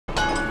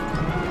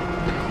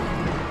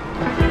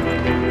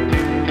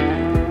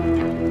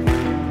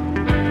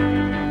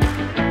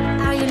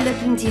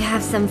to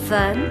have some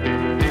fun?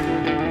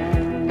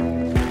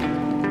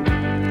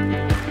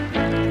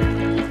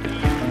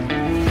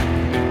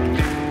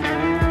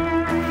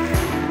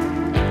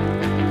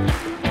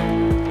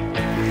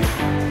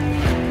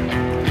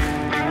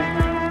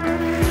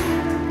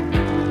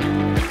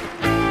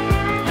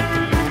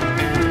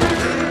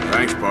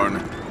 Thanks, partner.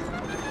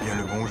 Bien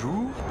le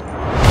bonjour.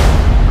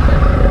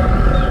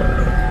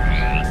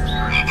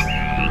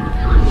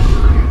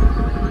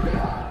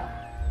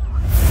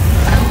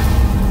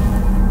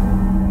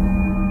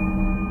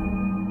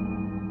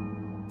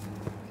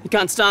 You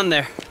can't stand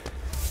there.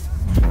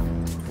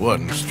 What,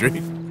 in the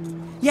street?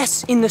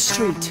 Yes, in the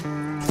street.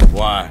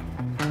 Why?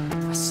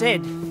 I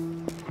said,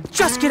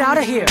 just get out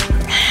of here.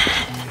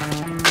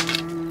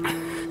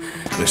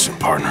 Listen,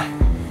 partner.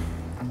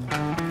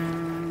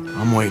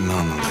 I'm waiting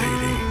on the lady.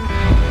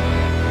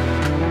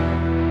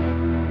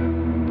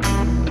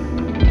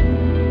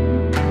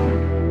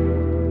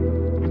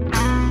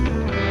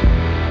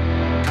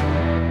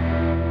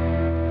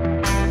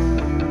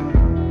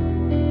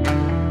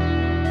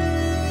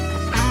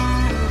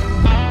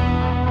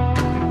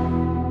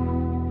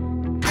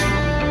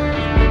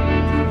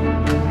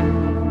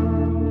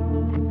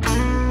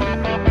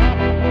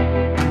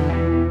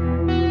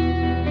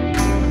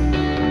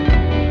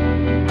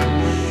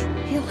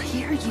 He'll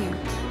hear you.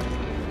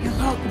 You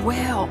look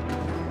well.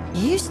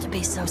 You used to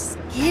be so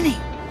skinny.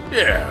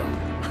 Yeah.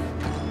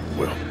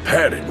 Well,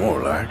 Patty,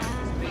 more like.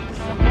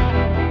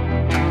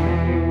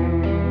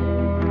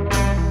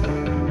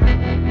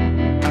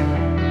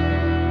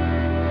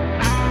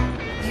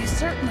 You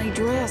certainly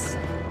dress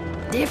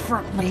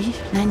differently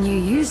than you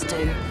used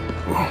to.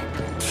 Well,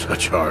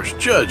 such harsh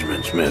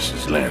judgments,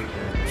 Mrs. Lynn.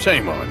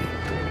 Shame on you.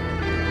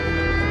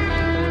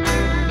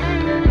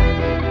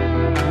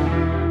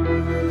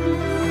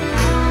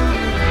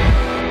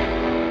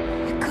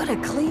 You could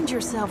have cleaned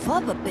yourself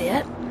up a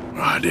bit.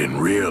 I didn't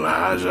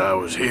realize I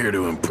was here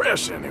to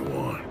impress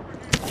anyone.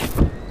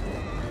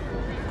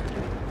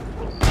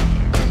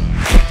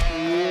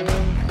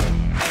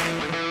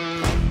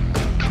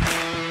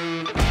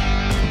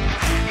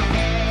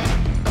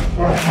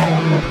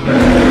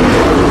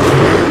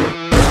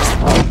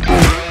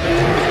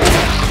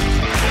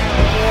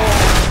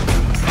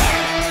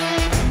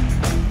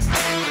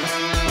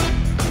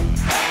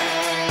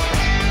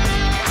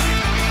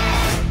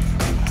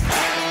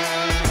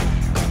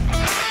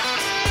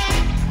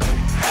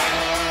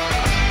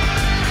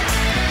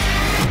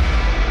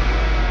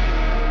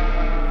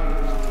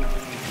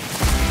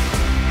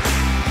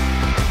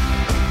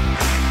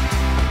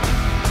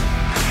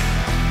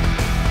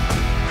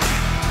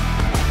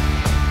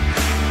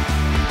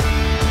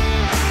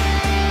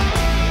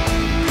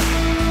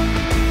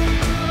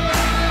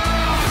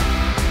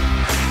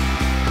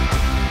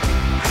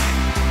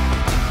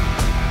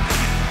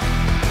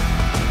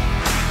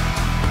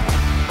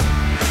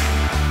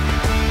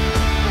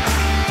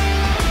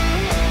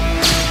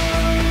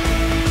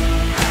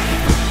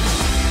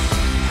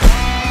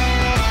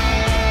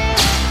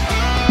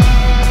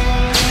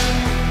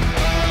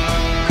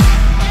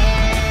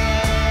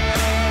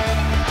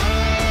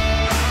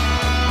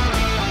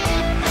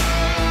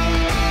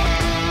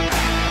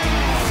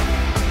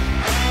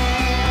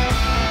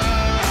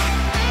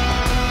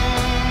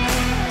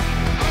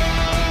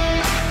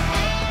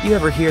 You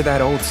ever hear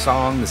that old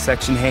song the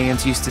section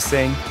hands used to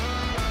sing?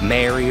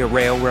 Marry a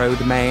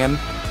railroad man?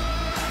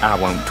 I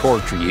won't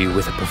torture you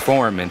with a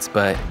performance,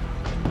 but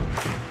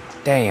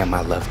damn, I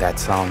love that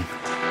song.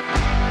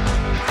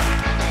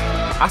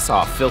 I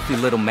saw a filthy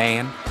little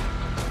man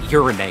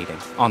urinating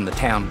on the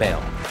town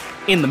bell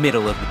in the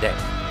middle of the day.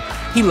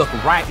 He looked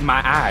right in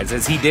my eyes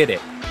as he did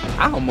it.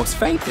 I almost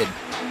fainted.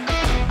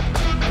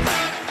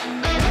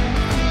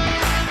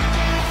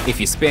 If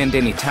you spend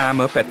any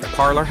time up at the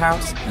parlor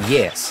house,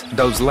 yes,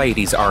 those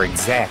ladies are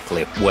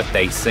exactly what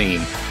they seem.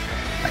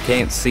 I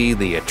can't see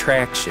the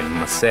attraction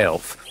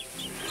myself.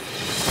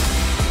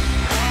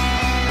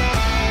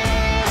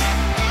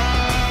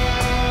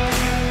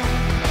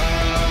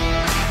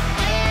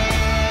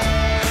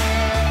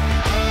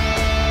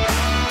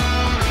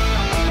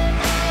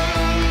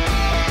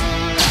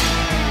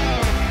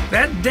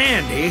 That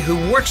dandy who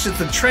works at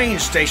the train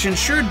station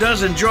sure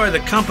does enjoy the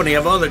company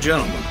of other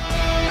gentlemen.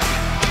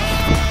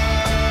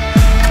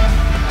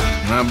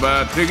 Can I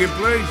buy a ticket,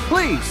 please?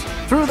 Please,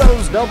 through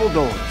those double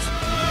doors.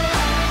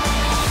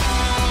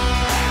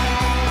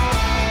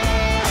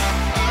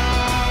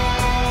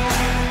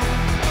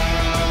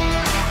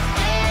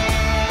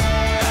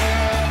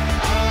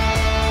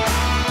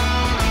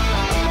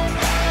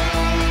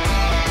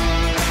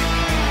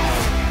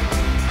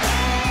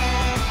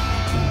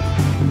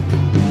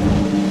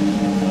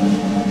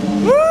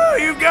 Woo!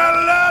 You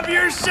gotta love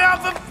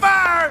yourself a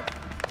fire!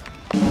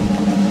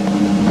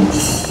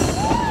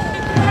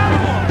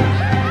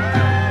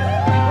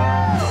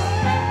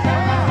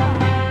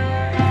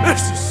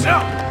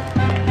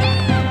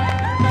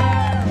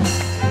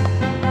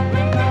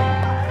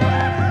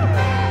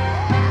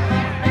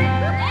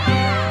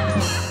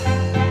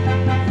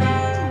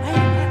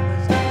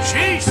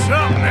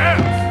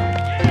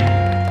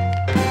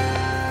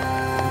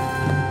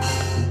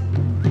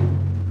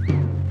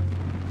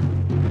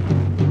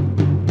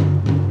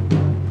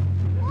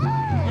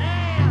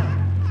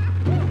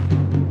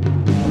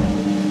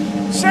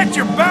 Set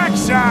your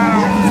backside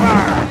on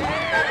fire!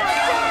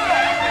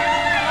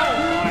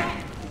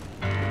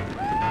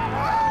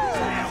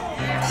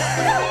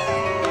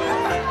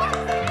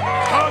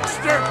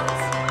 Huckster!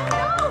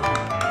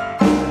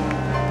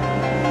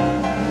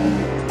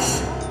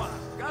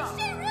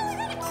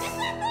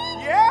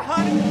 Yeah,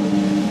 honey.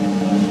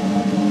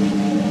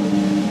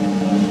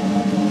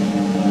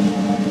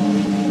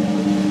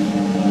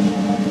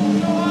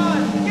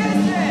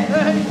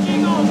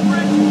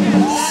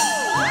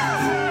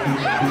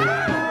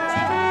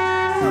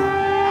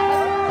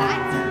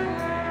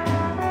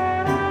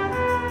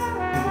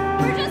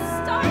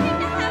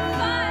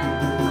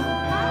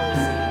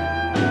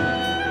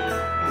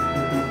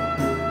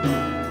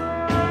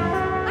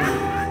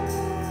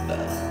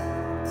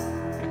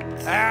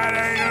 That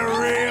ain't a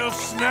real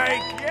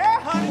snake. Yeah,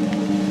 honey.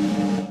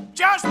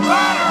 Just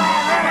bite her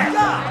already.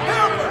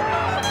 Help her.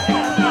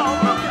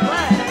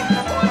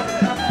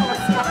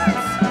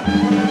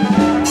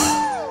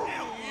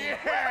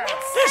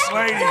 This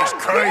lady is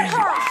crazy. Is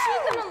she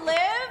gonna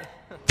live?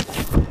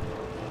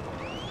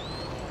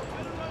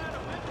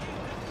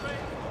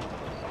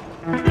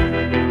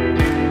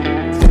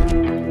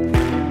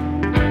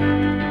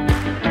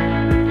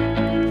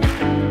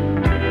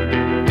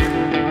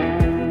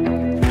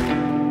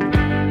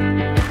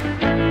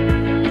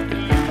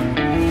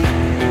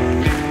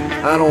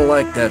 I don't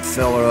like that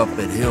fella up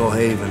at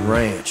Hillhaven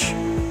Ranch.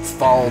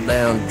 Fall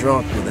down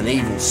drunk with an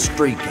evil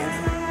streak in him.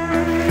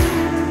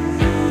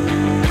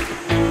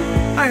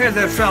 I had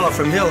that fella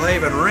from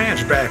Hillhaven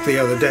Ranch back the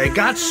other day.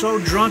 Got so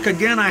drunk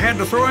again I had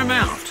to throw him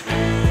out.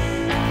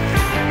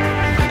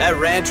 That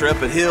rancher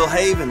up at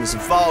Hillhaven is a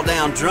fall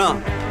down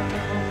drunk.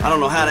 I don't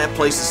know how that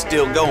place is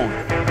still going.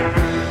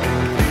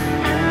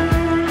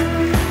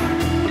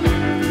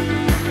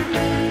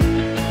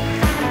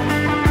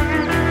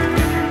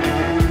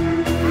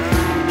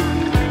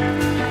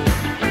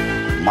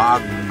 My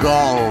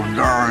gall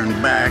darn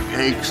back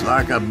aches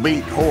like a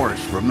beat horse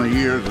from the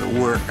years of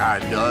work I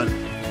done.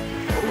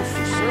 Oh,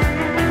 for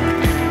certain.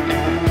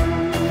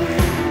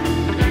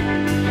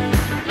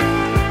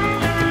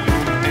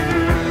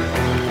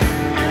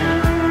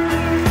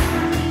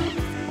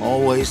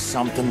 Always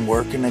something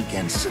working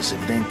against us.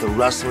 If it ain't the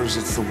rustlers,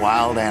 it's the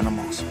wild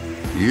animals.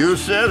 You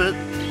said it.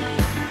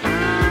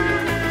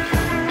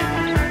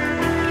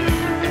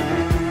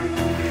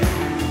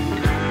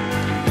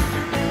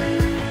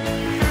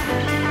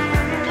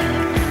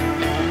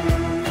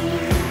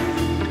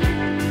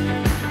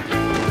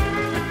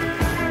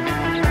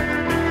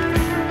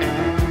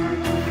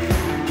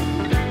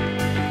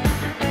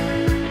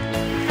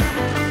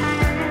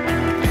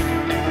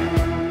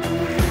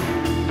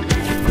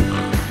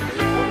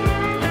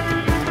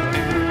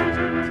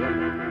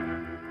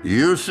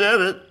 You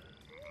said it.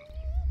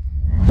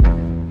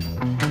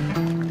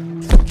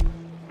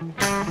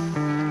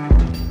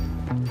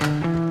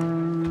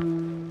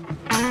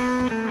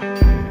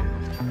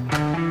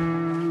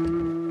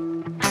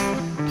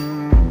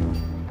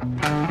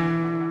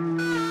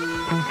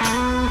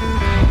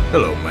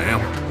 Hello, ma'am.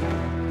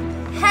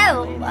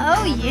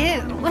 Hello,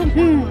 you.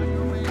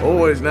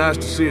 Always nice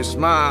to see a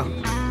smile.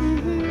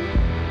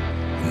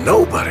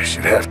 Nobody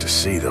should have to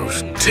see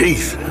those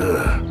teeth.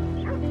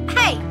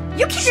 Hey,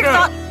 you keep your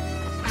thought.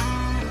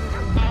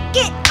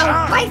 Get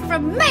away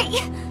from me!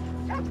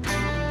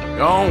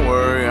 Don't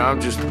worry, I'm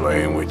just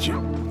playing with you.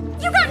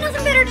 You got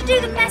nothing better to do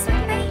than mess with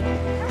me.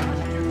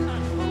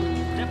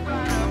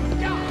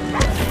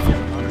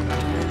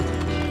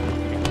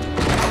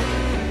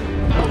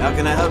 How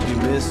can I help you,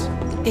 miss?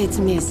 It's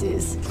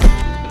Mrs.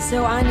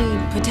 So I need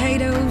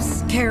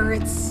potatoes,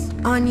 carrots,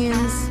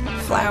 onions,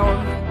 flour.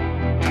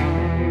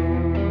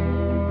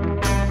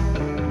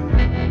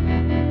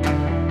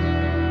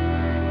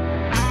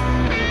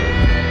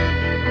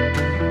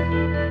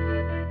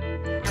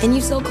 And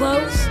you sell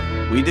clothes?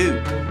 We do.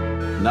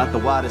 Not the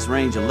widest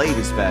range of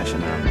ladies'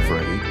 fashion, I'm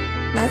afraid.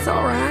 That's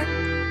all right.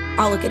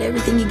 I'll look at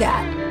everything you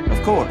got. Of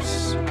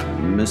course,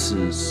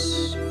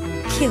 Mrs.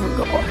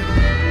 Kilgore.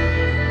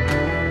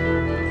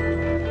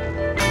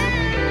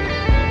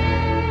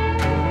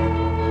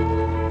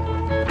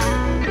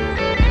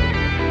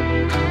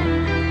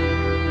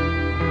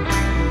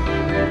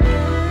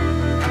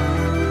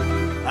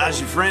 How's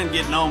your friend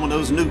getting on with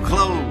those new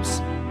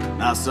clothes?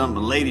 Not something a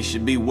lady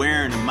should be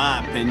wearing, in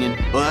my opinion,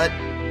 but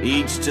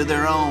each to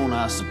their own,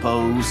 I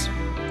suppose.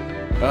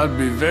 I'd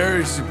be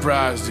very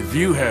surprised if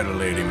you had a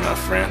lady, my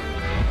friend.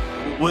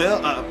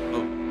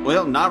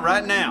 Well, not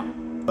right now,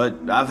 but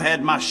I've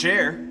had my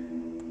share.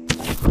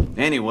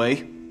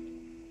 Anyway.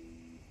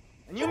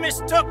 And you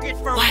mistook it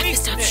for Why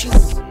weakness. stop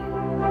shooting?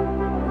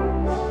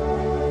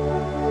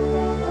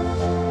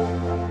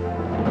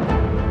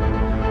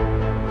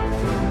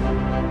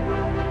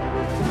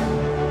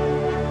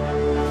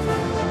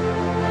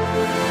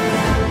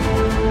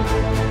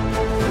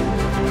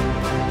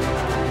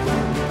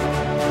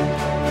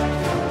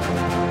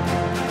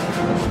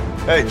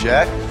 Hey,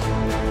 Jack.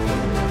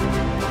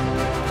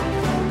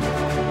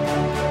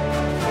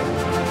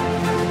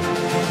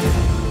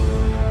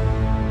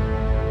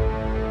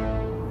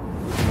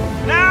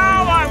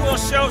 Now I will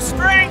show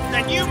strength,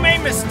 and you may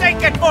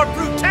mistake it for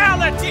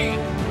brutality.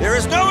 There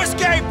is no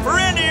escape for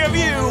any of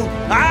you.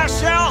 I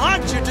shall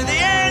hunt you to the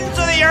ends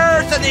of the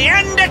earth and the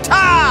end of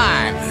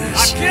time.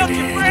 This idiot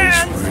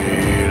is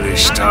really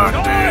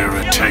starting to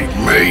irritate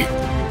me.